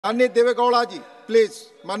माननीय देवेगौड़ा जी, प्लीज.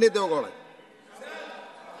 माननीय Deve Gowda,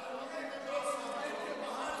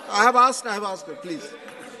 I have asked, please.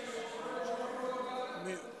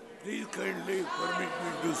 Please kindly permit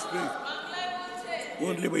me to speak.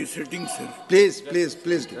 Only by sitting, sir. Please do.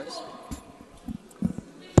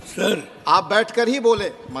 Sir, आप बैठकर ही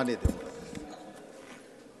बोले. माननीय Deve Gowda,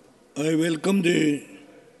 I welcome the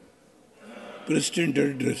President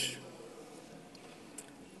address.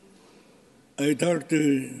 I thought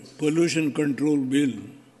the pollution control bill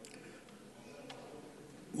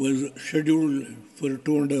was scheduled for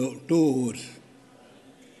 2 hours.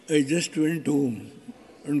 I just went home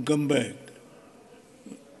and come back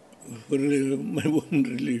for my own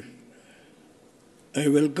relief. I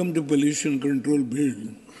welcome the pollution control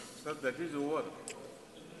bill. Sir, that is over.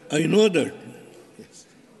 I know that.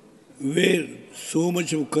 Where so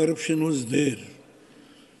much of corruption was there.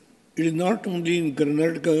 It is not only in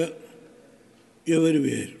Karnataka,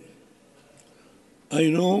 everywhere. I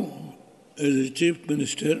know as a chief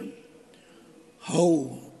minister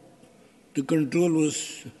how the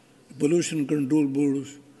pollution control board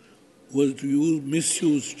was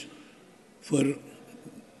misused for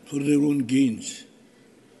their own gains.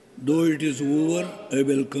 Though it is over, I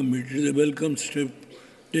welcome it. It is a welcome step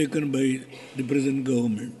taken by the present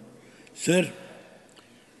government. Sir,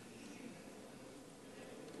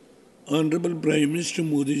 Honorable Prime Minister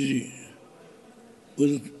Modi ji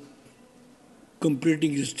was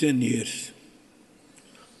completing his 10 years.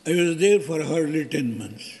 I was there for hardly 10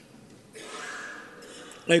 months.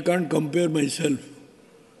 I can't compare myself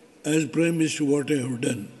as Prime Minister what I have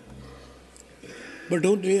done. But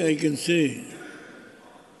only I can say,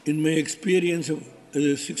 in my experience of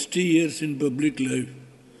 60 years in public life,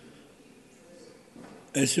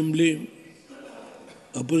 Assembly,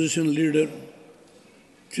 opposition leader,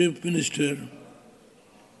 Chief Minister,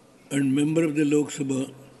 and member of the Lok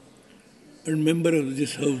Sabha, and member of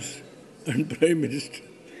this House, and Prime Minister.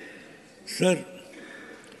 Sir,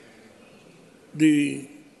 the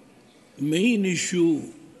main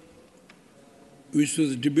issue which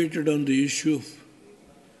was debated on the issue of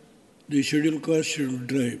the scheduled caste, scheduled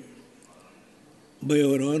tribe by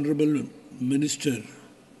our Honorable Minister,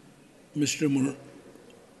 Mr.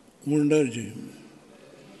 Mundarji,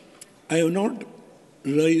 I have not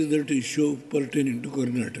raised that issue pertaining to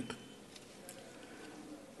Karnataka.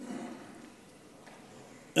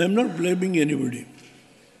 I am not blaming anybody.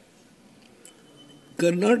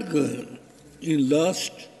 Karnataka, in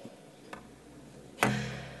last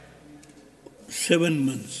 7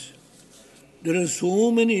 months, there are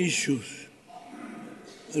so many issues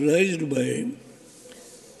raised by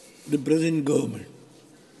the present government.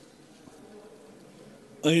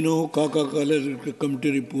 I know Kaka Kala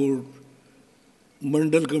Committee report,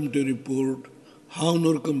 Mandal Committee report,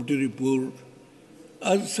 Havnur Committee report.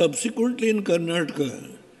 As subsequently in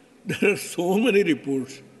Karnataka, there are so many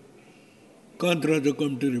reports. Kantraja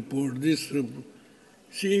Committee report, this report.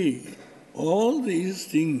 See, all these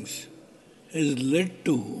things has led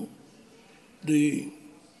to the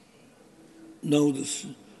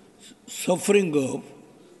suffering of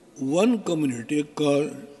one community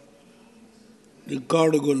called the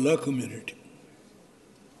Kadagolla community.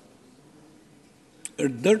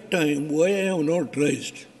 At that time, why I have not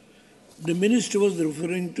raised? The minister was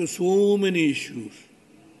referring to so many issues.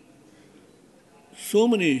 So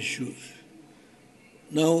many issues.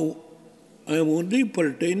 Now, I am only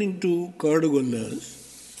pertaining to Kadagollas.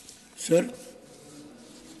 Sir,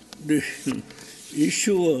 the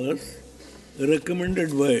issue was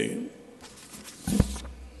recommended by,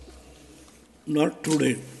 not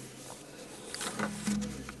today,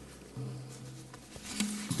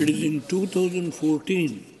 it is in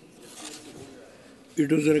 2014,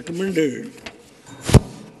 it was recommended,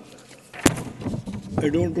 I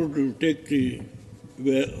don't want to take the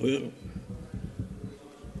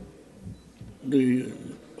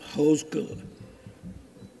House,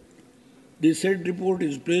 the said report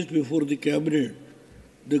is placed before the Cabinet.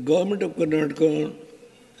 The Government of Karnataka,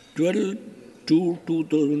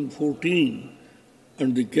 12/2/2014,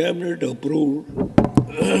 and the Cabinet approved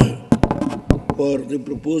for the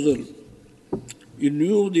proposal. In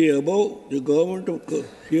view of the above, the Government of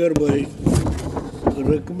hereby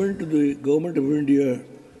recommend to the Government of India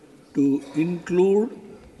to include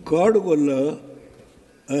Kadagolla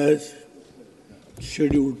as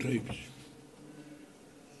scheduled tribes.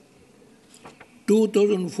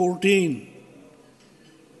 2014,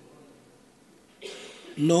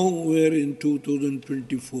 now we are in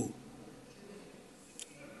 2024.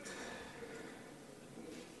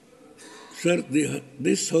 Sir,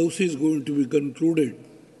 this House is going to be concluded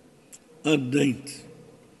on 9th.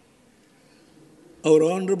 our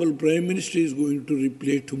Honorable Prime Minister is going to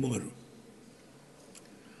reply tomorrow.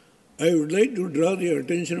 I would like to draw the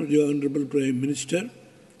attention of the Honorable Prime Minister.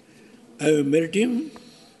 I have met him,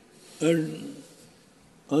 and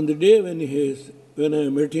on the day when I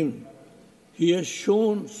met him, he has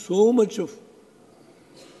shown so much of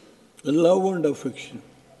love and affection.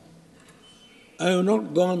 I have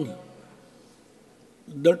not gone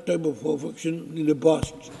that type of affection in the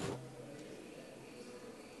past.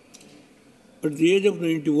 At the age of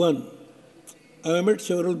 91, I have met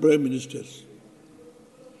several prime ministers.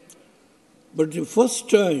 But the first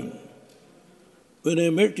time when I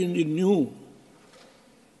met in the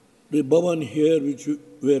Bhavan here which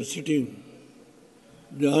we are sitting,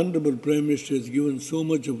 the Honorable Prime Minister has given so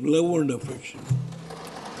much of love and affection.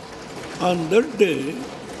 On that day,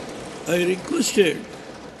 I requested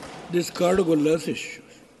this Kadagola's issues.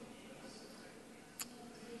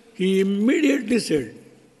 He immediately said,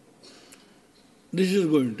 this is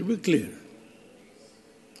going to be clear.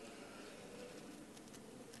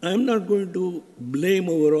 I am not going to blame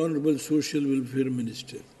our Honorable Social Welfare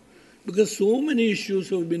Minister because so many issues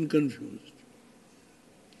have been confused.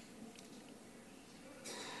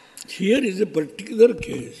 Here is a particular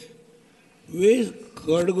case where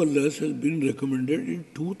Kadagolas has been recommended in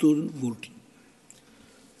 2014.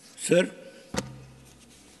 Sir,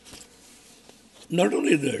 not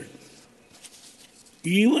only that,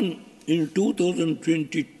 even in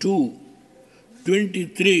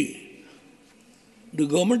 2022-23, the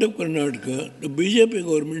government of Karnataka, the BJP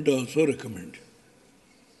government also recommended.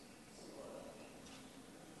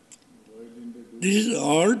 This is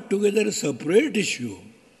altogether a separate issue.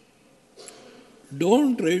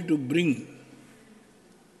 Don't try to bring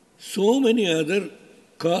so many other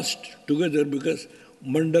castes together because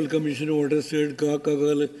Mandal Commission what has said,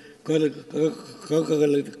 Kakagala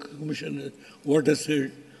Commission what has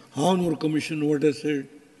said, Hanur Commission what has said,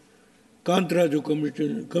 Kantraju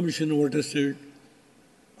Commission what has said,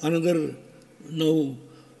 another now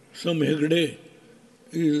some Hegde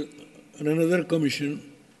is another commission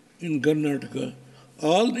in Karnataka.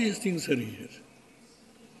 All these things are here.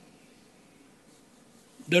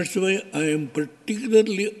 That's why I am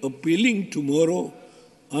particularly appealing tomorrow,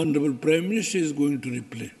 Honorable Prime Minister is going to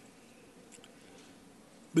reply.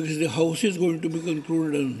 Because the House is going to be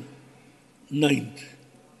concluded on 9th.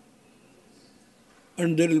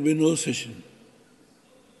 And there will be no session.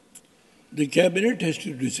 The Cabinet has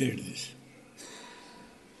to decide this.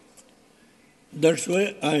 That's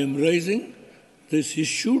why I am raising this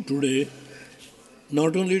issue today,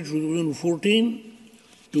 not only 2014,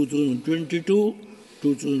 2022,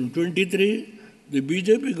 2023, the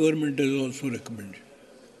BJP government has also recommended.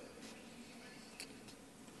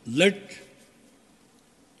 Let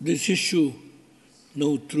this issue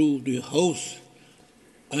now through the House,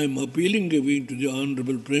 I am appealing again to the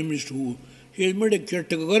Honorable Prime Minister who he has made a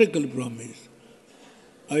categorical promise.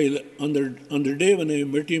 On the day when I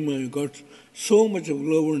met him, I got so much of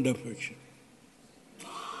love and affection.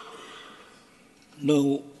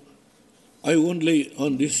 Now, I only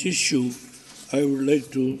on this issue, I would like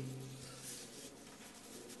to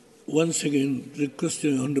once again request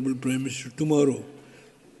the Honorable Prime Minister tomorrow,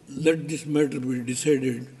 let this matter be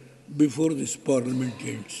decided before this Parliament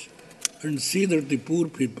ends and see that the poor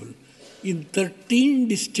people in 13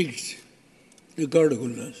 districts, the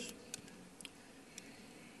Kadagolas,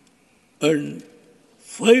 and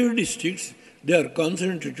 5 districts, they are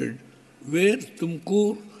concentrated where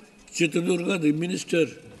Tumkur, Chitradurga, the minister,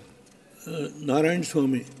 Narayan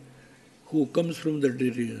Swamy, who comes from that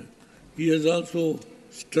area, he has also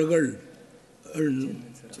struggled and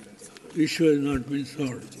issue has not been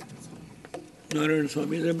solved. Narayan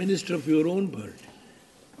Swamy is a minister of your own party.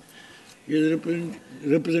 He is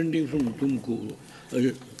representing from Tumkur,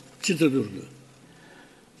 Chitradurga.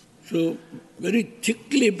 So, very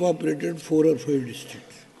thickly populated 4 or 5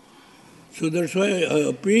 districts. So that's why I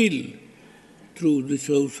appeal through this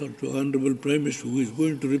House to Honorable Prime Minister who is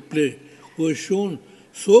going to reply, who has shown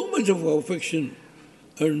so much of affection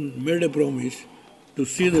and made a promise to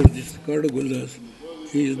see that this Kadagolas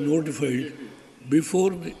is notified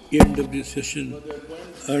before the end of the session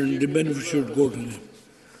and the benefit should go to them.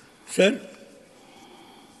 Sir,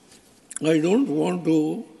 I don't want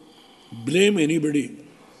to blame anybody.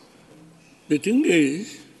 The thing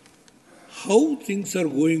is, how things are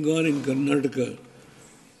going on in Karnataka,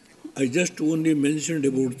 I just only mentioned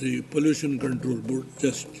about the pollution control board,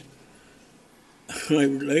 just. I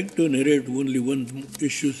would like to narrate only one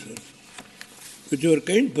issue, sir. With your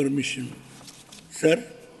kind permission, sir,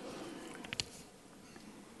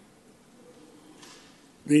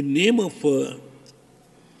 the name of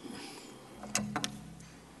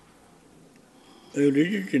I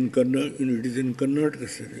read it in Kannada, it is in Karnataka,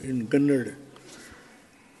 sir, in Kannada.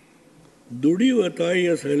 ದುಡಿಯುವ ತಾಯಿಯ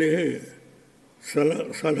ಸಲಹೆ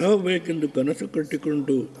ಸಲಹಬೇಕೆಂದು ಕನಸು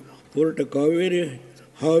ಕಟ್ಟಿಕೊಂಡು ಹೊರಟ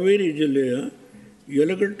ಹಾವೇರಿ ಜಿಲ್ಲೆಯ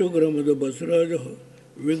ಯಲಗಟ್ಟು ಗ್ರಾಮದ ಬಸವರಾಜ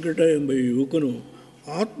ವೆಂಕಟ ಎಂಬ ಯುವಕನು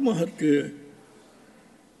ಆತ್ಮಹತ್ಯೆ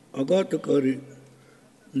ಆಘಾತಕಾರಿ.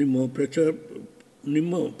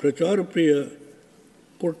 ನಿಮ್ಮ ಪ್ರಚಾರಪ್ರಿಯ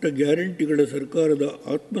ಕೊಟ್ಟ ಗ್ಯಾರಂಟಿಗಳ ಸರ್ಕಾರದ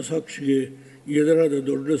ಆತ್ಮಸಾಕ್ಷಿಗೆ ಎದುರಾದ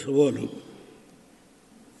ದೊಡ್ಡ ಸವಾಲು.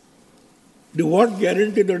 The what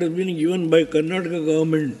guarantee that has been given by Karnataka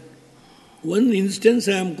government, one instance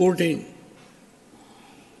I am quoting,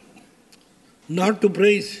 not to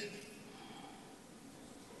praise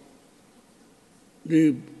the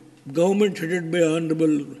government headed by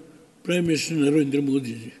Honorable Prime Minister Narendra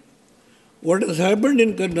Modi ji. What has happened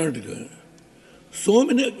in Karnataka? So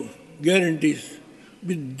many guarantees.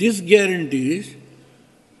 With these guarantees,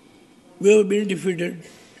 we have been defeated.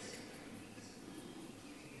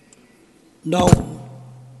 Now,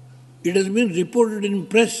 it has been reported in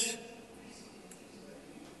press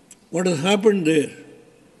what has happened there.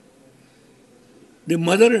 The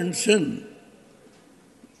mother and son,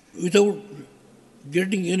 without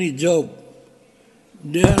getting any job,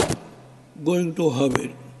 they are going to Haveri.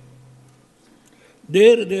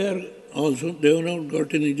 There they are also, they have not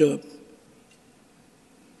got any job.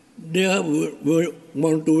 They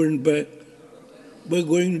want to went back. By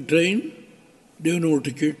going train, they have no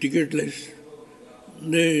ticketless.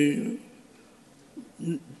 They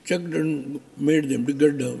checked and made them to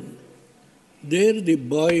get down. There the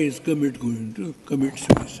boy is going to commit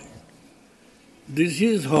suicide. This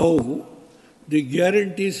is how the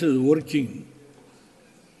guarantees are working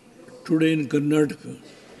today in Karnataka.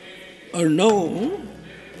 And now,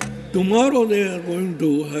 tomorrow they are going to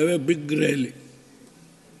have a big rally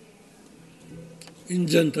in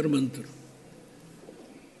Jantar Mantar.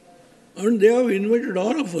 And they have invited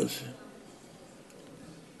all of us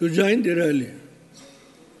to join the rally.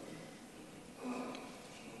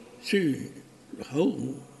 See how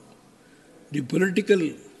the political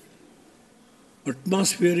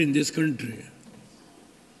atmosphere in this country,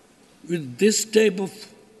 with this type of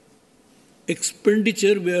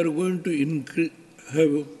expenditure, we are going to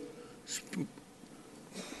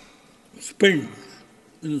spend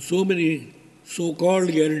in so many so-called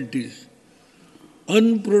guarantees.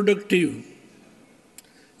 Unproductive,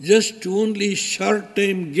 just only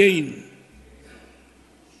short-time gain.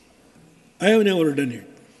 I have never done it,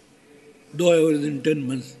 though I was in 10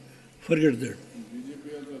 months. Forget that.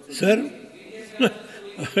 Sir,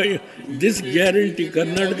 this guarantee,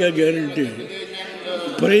 Karnataka guarantee,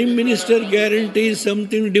 Prime Minister guarantee is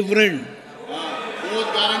something different. Both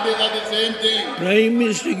guarantees are the same thing. Prime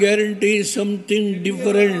Minister guarantee is something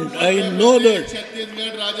different. I know that.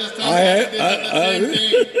 Chhattisgarh, Rajasthan,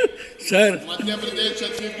 Sir. Madhya Pradesh,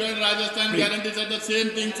 Chhattisgarh, Rajasthan guarantees are the same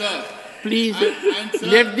thing, sir. Please, And, sir,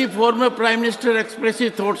 let the former Prime Minister express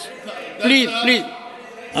his thoughts. Please, please.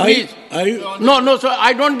 Please. No, sir,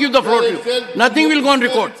 I don't give the floor to you. Nothing will go on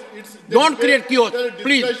record. Don't create chaos.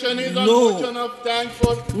 Please. Discussion is on No. motion of thanks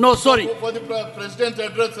for No, sorry. for the President's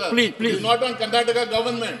address, sir. Please. It's not on Karnataka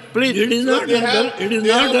government. Please. It is not on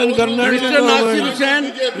Karnataka Mr. Nasir government. Hussain,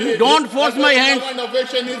 don't force my hands.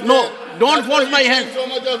 No, don't force my hands. So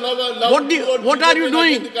much of love What are you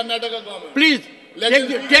doing? The Karnataka government. Please,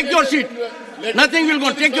 take your seat. Nothing will go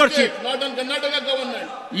on. Take your seat. Not on Karnataka government.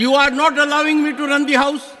 You are not allowing me to run the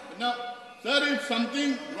house. Now, sir, if something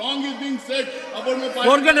wrong is being said about my party,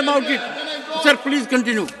 Forget about it. then I go. Sir, please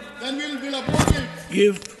continue. Then we'll oppose it.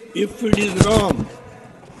 If it is wrong,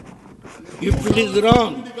 The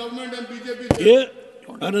government and BJP.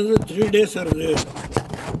 another 3 days are there.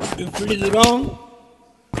 If it is wrong,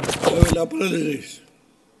 I will apologize.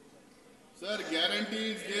 Sir, guarantee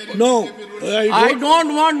is there. No, I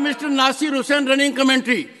don't want Mr. Nasir Hussain running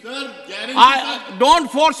commentary. Sir, guarantee. Don't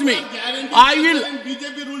force me. I will.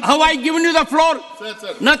 BJP rules. Have I given you the floor?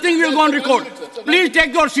 Sir. Nothing will go on record. Please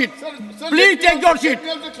take your seat. Please take your seat. Let me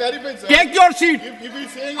also clarify, sir. Take your seat. If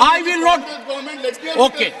he's saying I will not- government, let me also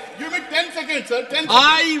Okay. give me 10 seconds, sir. 10 seconds.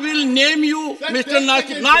 I will name you, Sir, Mr. 10 Nasir.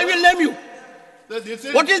 seconds, Now I sir. will name you. Sir,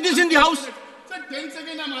 this What is this in the house? Sir, 10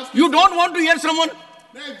 seconds I'm asking. You don't want to hear someone?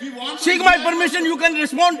 No, if we want to Seek my react, permission, you can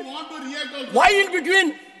respond. we want to react also. Why in between?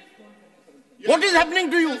 What is happening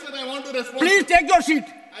to you? Yes, sir, I want to respond. Please take your seat.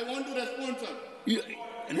 I want to respond,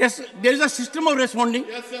 sir. There is a system of responding.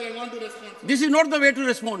 Yes, sir, I want to respond. Sir. This is not the way to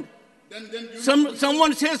respond. Then give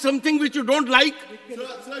Someone says something which you don't like,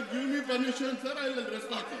 Sir, give me permission, sir. I will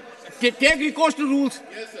respond, sir. take recourse to rules.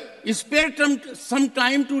 Yes, sir. Spare some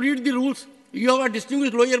time to read the rules. You have a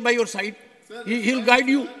distinguished lawyer by your side. He'll guide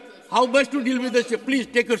you. how best to deal with this. Please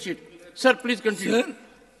take your seat. Sir, please continue. Sir,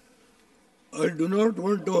 I do not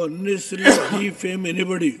want to unnecessarily defame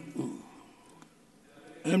anybody.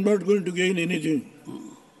 I am not going to gain anything.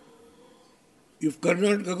 If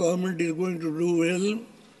Karnataka government is going to do well,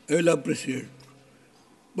 I will appreciate.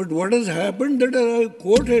 But what has happened that I have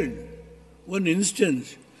quoted one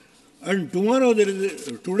instance, and tomorrow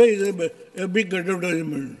today is a big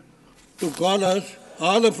advertisement to call us,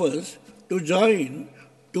 all of us, to join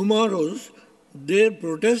tomorrow's their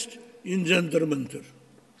protest in Jantar Mantar.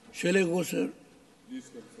 Shall I go, sir? Please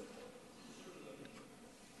come, sir.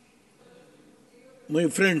 My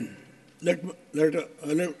friend,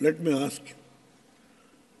 let me ask you.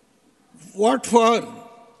 What for?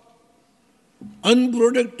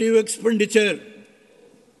 Unproductive expenditure.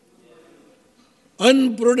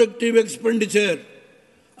 Unproductive expenditure.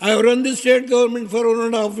 I have run the state government for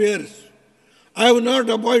 1.5 years. I have not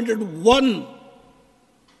appointed one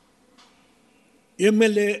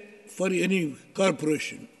MLA for any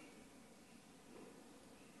corporation.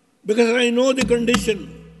 Because I know the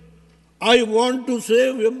condition. I want to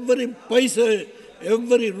save every paisa,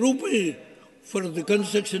 every rupee for the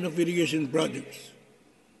construction of irrigation projects.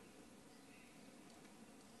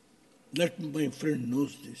 Let my friend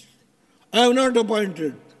knows this. I have not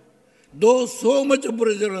appointed, though so much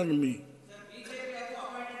pressure on me.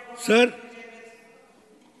 Sir,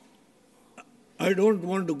 I don't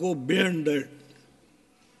want to go beyond that.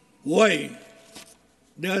 Why?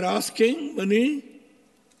 They are asking money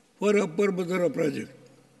for Upper Badara project.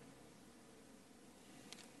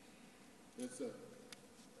 Yes, sir.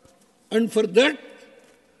 And for that,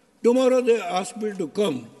 tomorrow they ask me to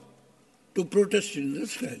come to protest in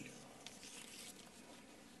this rally.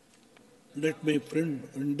 Let my friend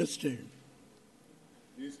understand.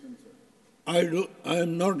 Please come, sir. I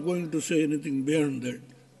am not going to say anything beyond that.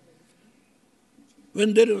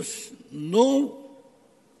 When there was no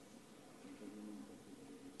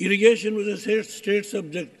irrigation was a state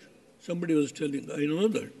subject, somebody was telling, I know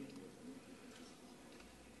that.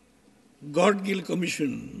 Godgill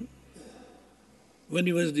Commission, when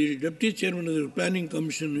he was the deputy chairman of the planning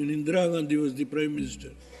commission and Indira Gandhi was the prime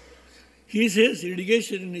minister, he says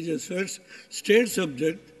irrigation is a state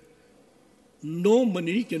subject, no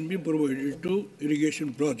money can be provided to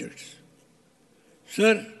irrigation projects.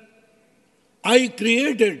 Sir, I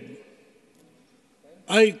created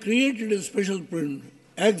a special fund,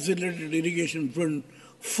 accelerated irrigation fund,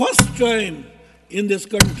 first time in this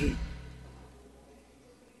country.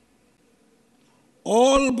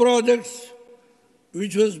 All projects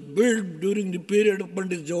which was built during the period of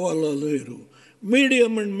Pandit Jawaharlal Nehru,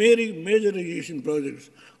 medium and major irrigation projects,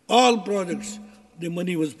 all projects, the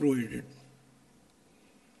money was provided.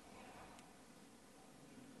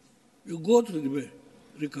 You go through the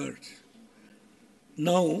records.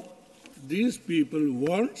 Now, these people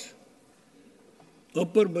want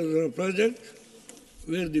Upper Badara project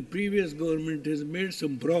where the previous government has made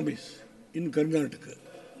some promise in Karnataka.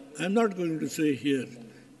 I am not going to say here,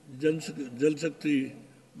 Jal Shakti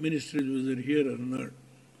ministry was here or not.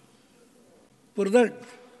 For that,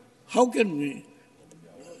 how can we,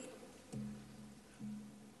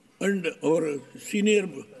 and our senior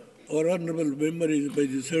or honorable member is by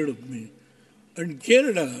the side of me, and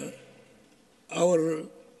Kerala, our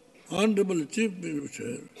honorable chief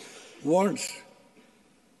minister wants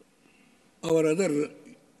our other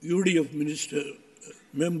UDF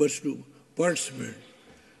members to participate.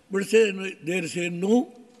 But they say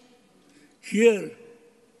no. Here,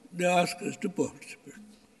 they ask us to participate.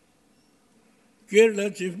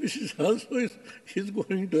 Kerala Chief Minister also is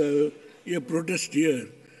going to have a protest here,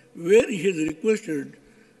 where he has requested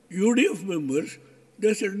UDF members.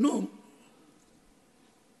 They said no.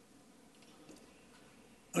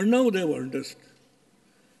 And now they want us.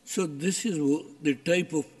 So this is the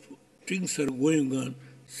type of things are going on.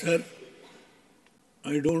 Sir,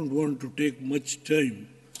 I don't want to take much time.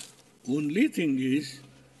 Only thing is,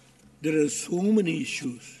 there are so many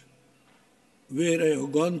issues where I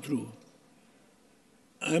have gone through.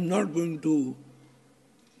 I am not going to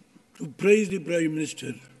praise the Prime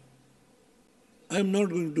Minister. I am not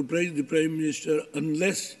going to praise the Prime Minister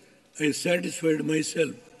unless I satisfied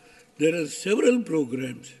myself. There are several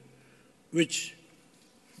programs which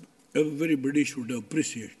everybody should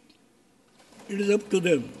appreciate. It is up to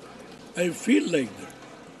them. I feel like that.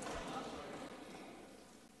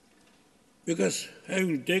 Because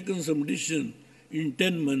having taken some decision in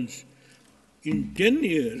 10 months, in 10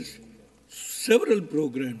 years, several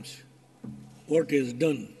programs, what he has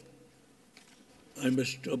done, I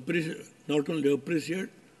must appreciate, not only appreciate,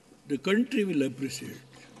 the country will appreciate.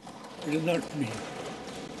 It is not me.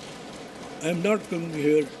 I am not coming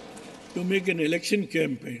here to make an election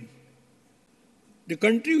campaign, the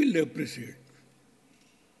country will appreciate.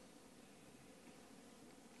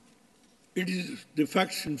 It is the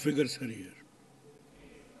facts and figures are here.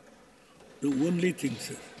 The only thing,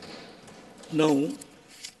 sir. Now,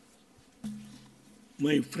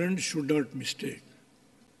 my friend should not mistake.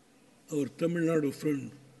 Our Tamil Nadu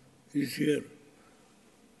friend is here.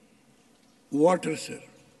 Water, sir.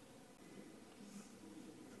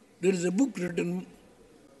 There is a book written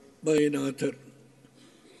by an author.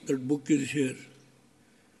 That book is here.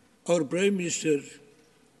 Our Prime Minister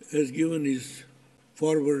has given his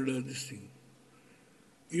forward this thing.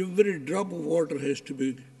 Every drop of water has to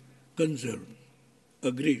be conserved.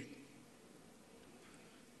 Agreed.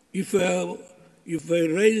 If I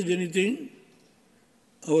raised anything,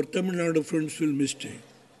 our Tamil Nadu friends will mistake.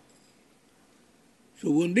 So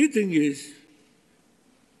only thing is,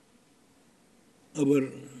 our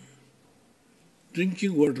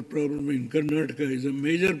drinking water problem in Karnataka is a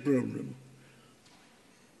major problem.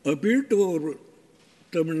 Appeal to our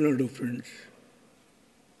Tamil Nadu friends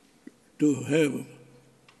to have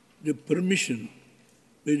the permission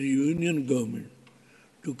by the union government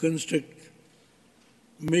to construct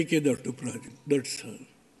Mekedatu project. That's all.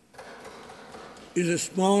 It's a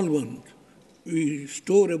small one. We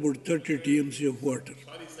store about 30 TMC of water.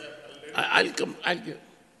 Sorry, sir. I'll come. I'll give.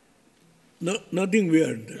 No, nothing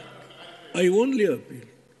beyond that. I only appeal.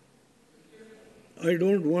 I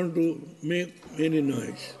don't want to make any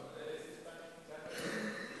noise.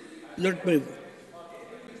 Let me.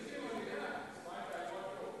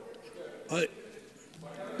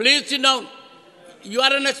 Please sit down. You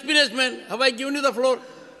are an experienced man. Have I given you the floor?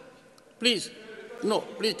 Please. No,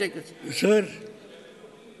 please take it. Sir,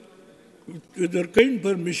 with your kind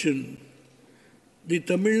permission, the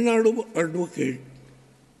Tamil Nadu advocate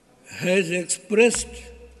has expressed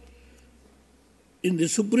in the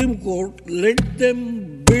Supreme Court, let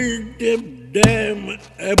them build a dam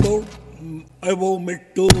above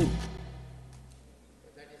Mettur.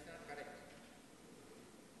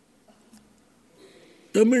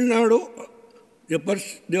 Tamil Nadu,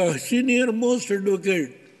 the senior most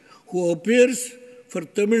advocate who appears for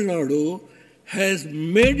Tamil Nadu has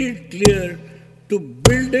made it clear to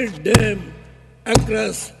build a dam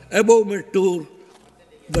across above Mettur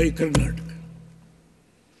by Karnataka.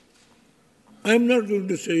 I am not going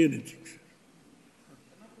to say anything.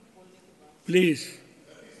 Please.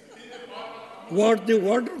 What the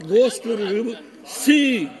water goes to the river,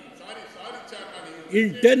 see,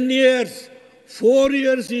 in 10 years, 4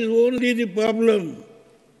 years is only the problem.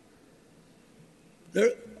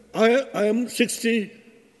 I am 60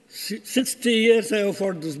 years I have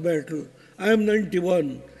fought this battle. I am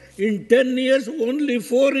 91. In 10 years, only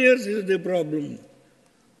 4 years is the problem.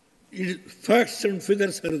 Facts and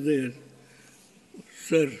figures are there.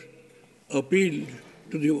 Sir, appeal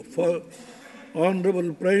to the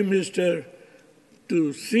Honorable Prime Minister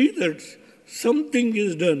to see that something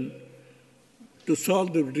is done to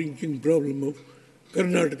solve the drinking problem of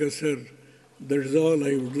Karnataka, sir. That is all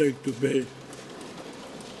I would like to pay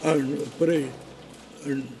and pray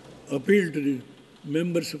and appeal to the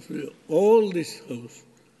members of all this House,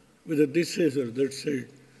 whether this says or that side.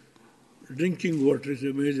 Drinking water is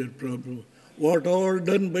a major problem. What all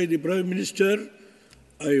done by the Prime Minister,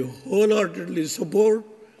 I wholeheartedly support,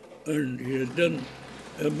 and he has done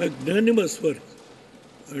a magnanimous work.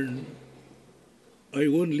 And I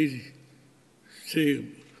only say,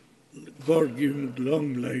 God give him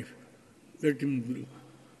long life. Let him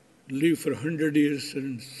live for 100 years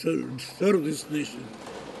and serve this nation.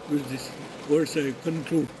 With these words I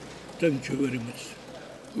conclude. Thank you very much.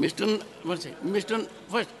 Mr.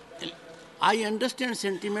 First, I understand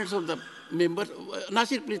sentiments of the members.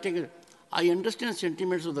 Nasir, please take it. I understand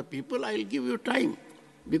sentiments of the people. I will give you time.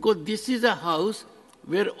 Because this is a house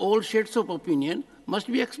where all shades of opinion must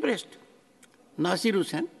be expressed. Nasir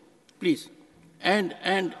Hussain, please. And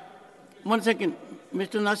 1 second,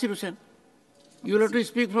 Mr. Nasir Hussain, you will have to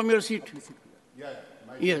speak from your seat.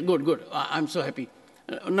 Yeah, good. I'm so happy.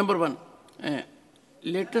 Number one,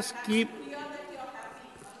 let us keep...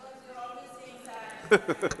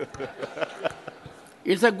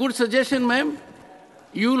 It's a good suggestion, ma'am.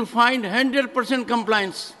 You will find 100%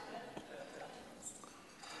 compliance.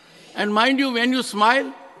 And mind you, when you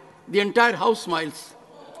smile, the entire house smiles.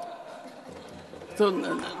 So,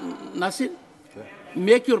 Nasir,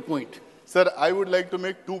 make your point. Sir, I would like to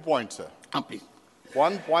make 2 points, sir. Please.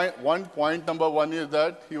 One point number one is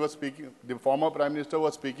that he was speaking, the former Prime Minister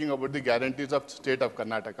was speaking about the guarantees of state of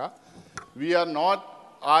Karnataka. We are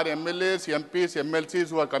not, our MLAs, MPs, MLCs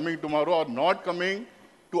who are coming tomorrow are not coming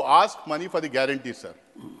to ask money for the guarantees, sir.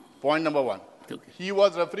 Point number one. he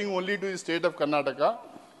was referring only to the state of Karnataka.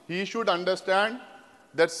 He should understand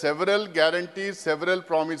that several guarantees, several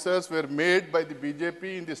promises were made by the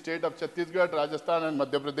BJP in the state of Chhattisgarh, Rajasthan and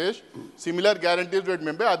Madhya Pradesh. Similar guarantees were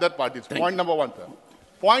made by other parties. Point number one, sir.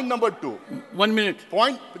 Point number two. 1 minute.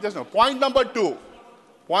 Point number two.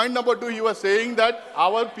 Point number two, he was saying that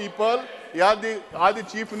our people, the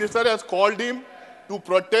chief minister has called him to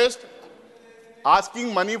protest,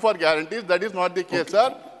 asking money for guarantees. That is not the case,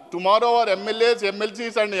 sir. Tomorrow our MLAs,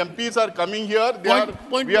 MLCs and MPs are coming here.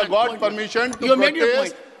 We have got permission to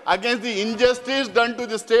protest against the injustice done to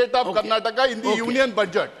the state of Karnataka in the union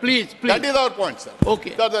budget. Please. That is our point, sir.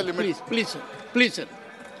 Okay. That's the limit. Please, sir.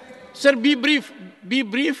 Sir, be brief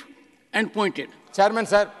and pointed. Chairman,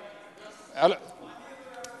 sir. Hello.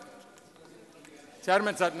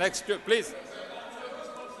 Chairman, sir, next, please.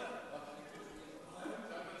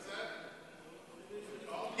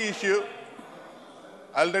 Issue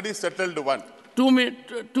already settled one. 2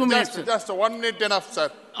 minutes. Sir. Just 1 minute enough,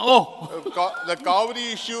 sir. Oh. The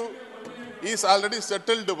Kaveri issue is already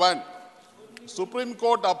settled one. Supreme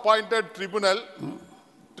Court appointed tribunal.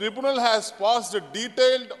 Tribunal has passed a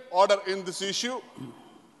detailed order in this issue.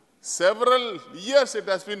 Several years it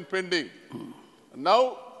has been pending.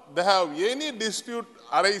 Now they have any dispute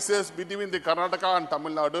arises between the Karnataka and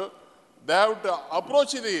Tamil Nadu, they have to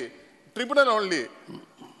approach the tribunal only.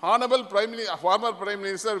 Honorable former Prime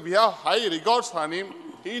Minister, we have high regards on him.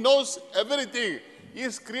 He knows everything. He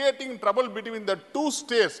is creating trouble between the two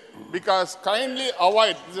states because kindly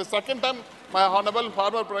avoid. This is the second time my honorable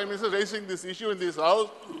former Prime Minister raising this issue in this house.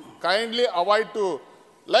 Kindly avoid to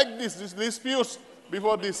like these disputes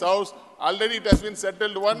before this house. Already it has been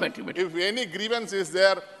settled one. If any grievance is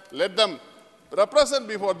there, let them represent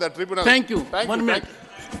before the tribunal. Thank you. 1 minute.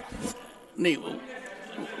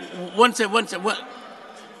 One second.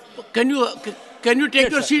 Can you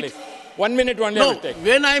take your seat? Please. 1 minute only. No,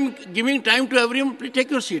 when I am giving time to everyone, please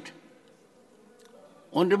take your seat.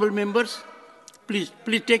 Honorable members, please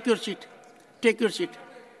take your seat.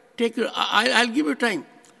 I'll give you time.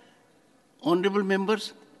 Honorable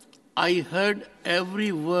members, I heard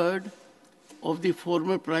every word of the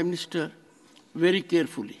former Prime Minister very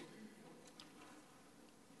carefully.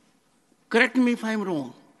 Correct me if I'm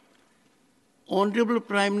wrong. Honorable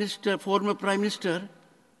Prime Minister, former Prime Minister,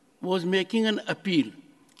 was making an appeal.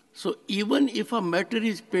 So even if a matter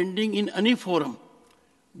is pending in any forum,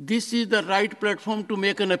 this is the right platform to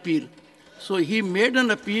make an appeal. So he made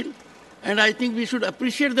an appeal, and I think we should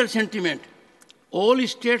appreciate that sentiment. All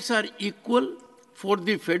states are equal for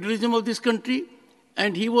the federalism of this country,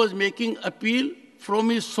 and he was making appeal from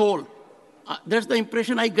his soul. That's the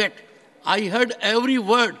impression I get. I heard every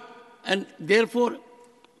word, and therefore,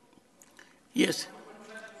 yes.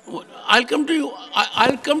 I'll come to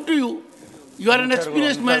you. You are an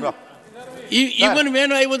experienced man. Even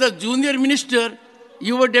when I was a junior minister,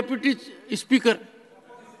 you were deputy speaker.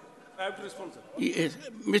 I have to respond, sir. Yes.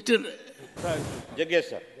 Mr. Yes,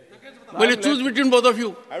 sir. Will you choose between both of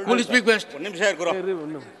you? Who will speak best?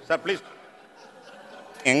 Sir, please.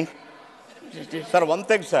 Sir, one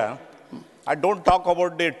thing, sir. I don't talk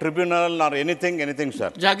about the tribunal or anything, sir.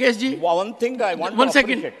 Jagesh ji. One thing I want to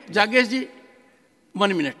appreciate. 1 second. Jagesh ji.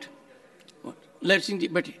 1 minute. Let's see,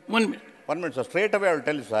 Betty. 1 minute. 1 minute, sir. Straight away I will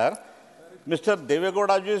tell you, sir. Mr.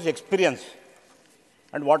 Devegowda's experience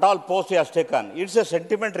and what all posts he has taken, it's a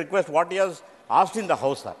sentiment request what he has asked in the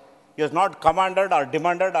House, sir. He has not commanded or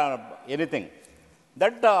demanded anything.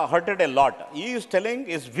 That hurted a lot. He is telling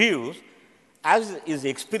his views as his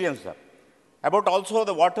experience, sir. About also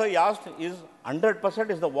the what he asked is 100%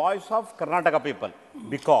 is the voice of Karnataka people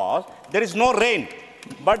because there is no rain.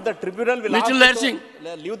 But the tribunal will ask to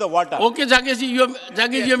leave the water. Okay, Jagesh ji, you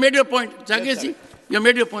have made your point. Jagesh ji, you have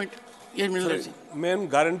made your point. Yes, Mr. मैं उन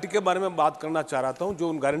guarantee के बारे में बात करना चाह रहा हूं जो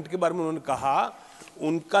उन गारंटी के बारे में उन्होंने कहा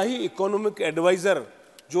उनका ही इकोनॉमिक एडवाइजर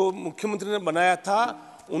जो मुख्यमंत्री ने बनाया था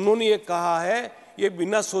उन्होंने ये कहा है ये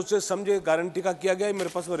बिना सोचे समझे गारंटी का किया गया मेरे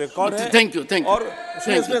पास वो रिकॉर्ड है थैंक यू और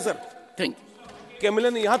सुनिए सर थैंक कैमले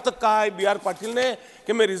ने यहाँ तक कहा है बी.आर. पाटिल ने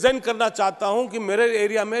कि मैं रिजाइन करना चाहता हूँ कि मेरे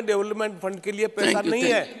एरिया में डेवलपमेंट फंड के लिए पैसा नहीं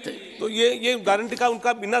है तो ये गारंटी का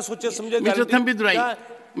उनका बिना सोचे समझे mister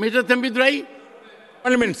Thambidurai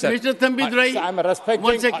 1 minute, sir. Mr. Thambidrai, I'm respecting.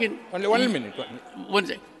 1 second. Only 1 minute. 1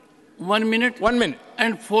 second. 1 minute. 1 minute.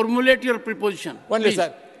 And formulate your proposition. Only,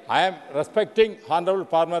 sir. I am respecting Honorable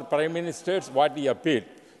former Prime Minister's what he appealed.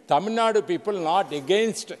 Tamil Nadu people not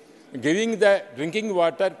against giving the drinking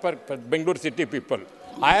water for Bengaluru city people.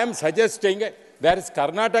 I am suggesting there is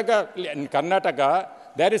Karnataka, in Karnataka,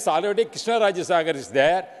 there is already Krishna Rajasagar is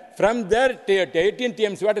there. from their 18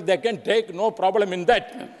 TMC water, they can take no problem in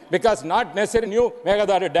that, because not necessarily new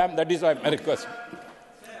Devegowda dam. That is my request.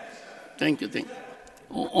 Thank you.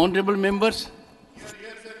 Honorable members.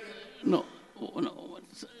 No.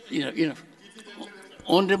 Enough.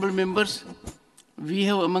 Honorable members, we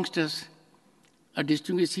have amongst us a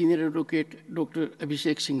distinguished senior advocate, Dr.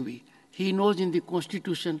 Abhishek Singhvi. He knows in the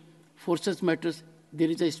Constitution, for such matters, there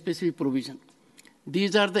is a specific provision.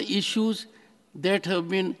 These are the issues that have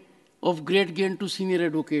been of great gain to senior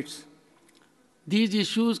advocates. These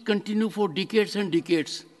issues continue for decades and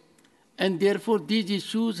decades, and therefore these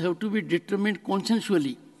issues have to be determined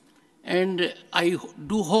consensually. And I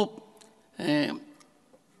do hope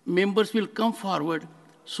members will come forward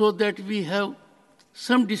so that we have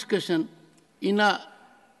some discussion in a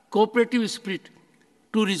cooperative spirit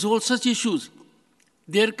to resolve such issues.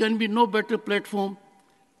 There can be no better platform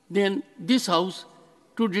than this House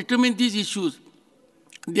to determine these issues.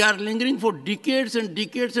 They are lingering for decades and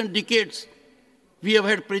decades and decades. We have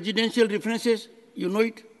had presidential references, you know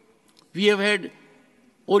it. We have had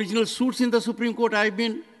original suits in the Supreme Court. I have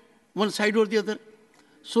been one side or the other.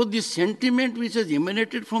 So the sentiment which has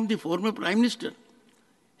emanated from the former Prime Minister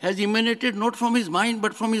has emanated not from his mind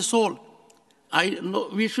but from his soul.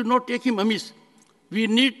 We should not take him amiss. We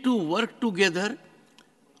need to work together.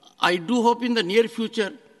 I do hope in the near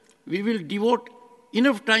future we will devote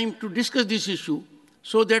enough time to discuss this issue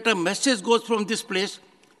so that a message goes from this place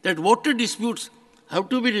that water disputes have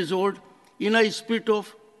to be resolved in a spirit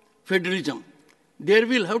of federalism. There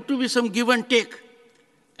will have to be some give and take,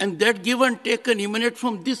 and that give and take can emanate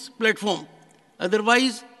from this platform.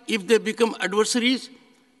 Otherwise, if they become adversaries,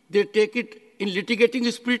 they take it in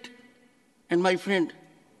litigating spirit, and my friend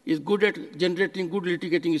is good at generating good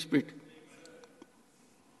litigating spirit.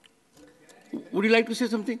 Would you like to say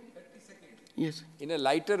something? Yes. In a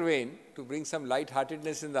lighter vein, to bring some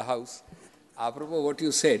lightheartedness in the House, apropos what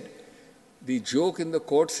you said, the joke in the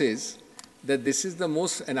courts is that this is the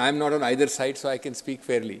most, and I'm not on either side, so I can speak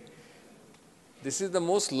fairly. This is the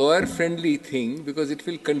most lawyer-friendly thing because it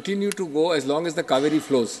will continue to go as long as the Kaveri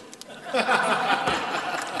flows.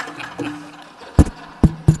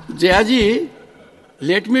 Jayaji,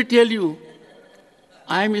 let me tell you,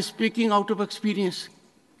 I am speaking out of experience.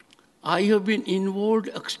 I have been involved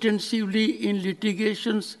extensively in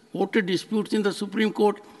litigations, water disputes in the Supreme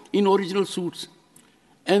Court in original suits,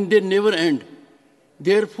 and they never end.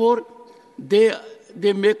 Therefore, they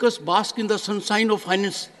make us bask in the sunshine of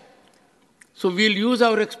finance. So we'll use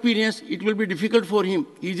our experience. It will be difficult for him.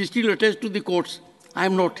 He is still attached to the courts. I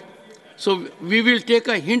am not. So we will take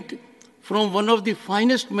a hint from one of the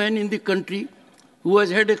finest men in the country who has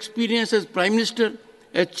had experience as Prime Minister,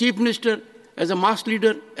 as Chief Minister, as a mass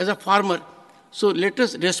leader, as a farmer. So let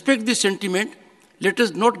us respect this sentiment. Let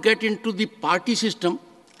us not get into the party system,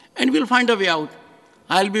 and we'll find a way out.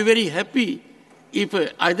 I'll be very happy if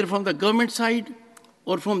either from the government side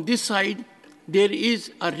or from this side, there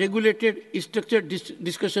is a regulated, structured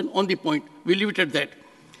discussion on the point. We'll leave it at that.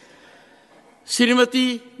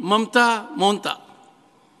 Srimati Mamta Monta.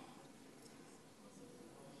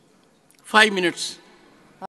 5 minutes.